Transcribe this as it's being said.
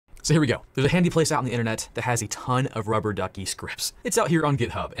So here we go. There's a handy place out on the internet that has a ton of rubber ducky scripts. It's out here on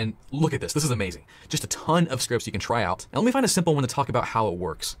GitHub, and look at this. This is amazing. Just a ton of scripts you can try out. Now let me find a simple one to talk about how it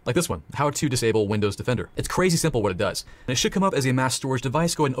works. Like this one, how to disable Windows Defender. It's crazy simple what it does. And it should come up as a mass storage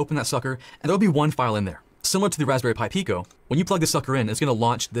device. Go ahead and open that sucker, and there'll be one file in there. Similar to the Raspberry Pi Pico, when you plug this sucker in, it's gonna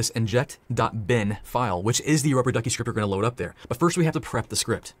launch this inject.bin file, which is the rubber ducky script we're gonna load up there. But first we have to prep the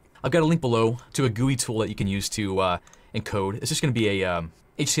script. I've got a link below to a GUI tool that you can use to encode. It's just gonna be a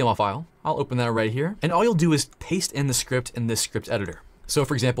HTML file. I'll open that right here. And all you'll do is paste in the script in this script editor. So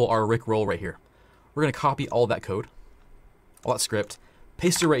for example, our Rickroll right here. We're gonna copy all that code, all that script,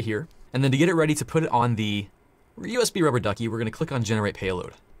 paste it right here. And then to get it ready to put it on the USB rubber ducky, we're gonna click on generate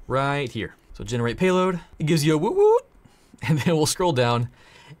payload right here. So generate payload, it gives you a woot woot, and then we'll scroll down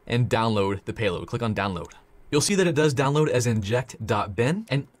and download the payload. Click on download. You'll see that it does download as inject.bin,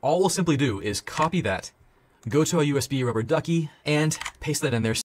 and all we'll simply do is copy that, go to a USB rubber ducky, and paste that in there.